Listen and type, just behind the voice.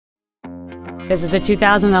This is a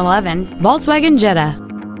 2011 Volkswagen Jetta.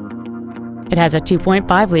 It has a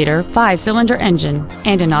 2.5-liter 5-cylinder engine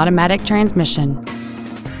and an automatic transmission.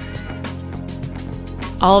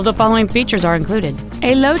 All of the following features are included: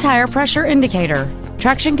 a low tire pressure indicator,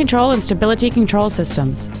 traction control and stability control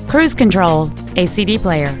systems, cruise control, a CD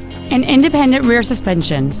player, an independent rear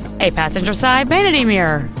suspension, a passenger side vanity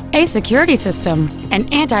mirror, a security system, an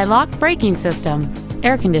anti-lock braking system,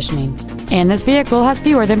 air conditioning, and this vehicle has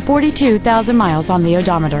fewer than 42,000 miles on the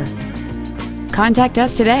odometer. Contact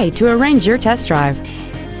us today to arrange your test drive.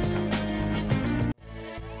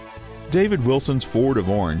 David Wilson's Ford of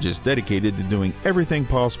Orange is dedicated to doing everything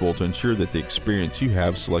possible to ensure that the experience you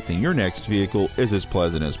have selecting your next vehicle is as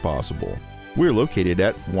pleasant as possible. We're located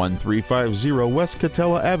at 1350 West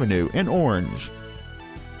Katella Avenue in Orange.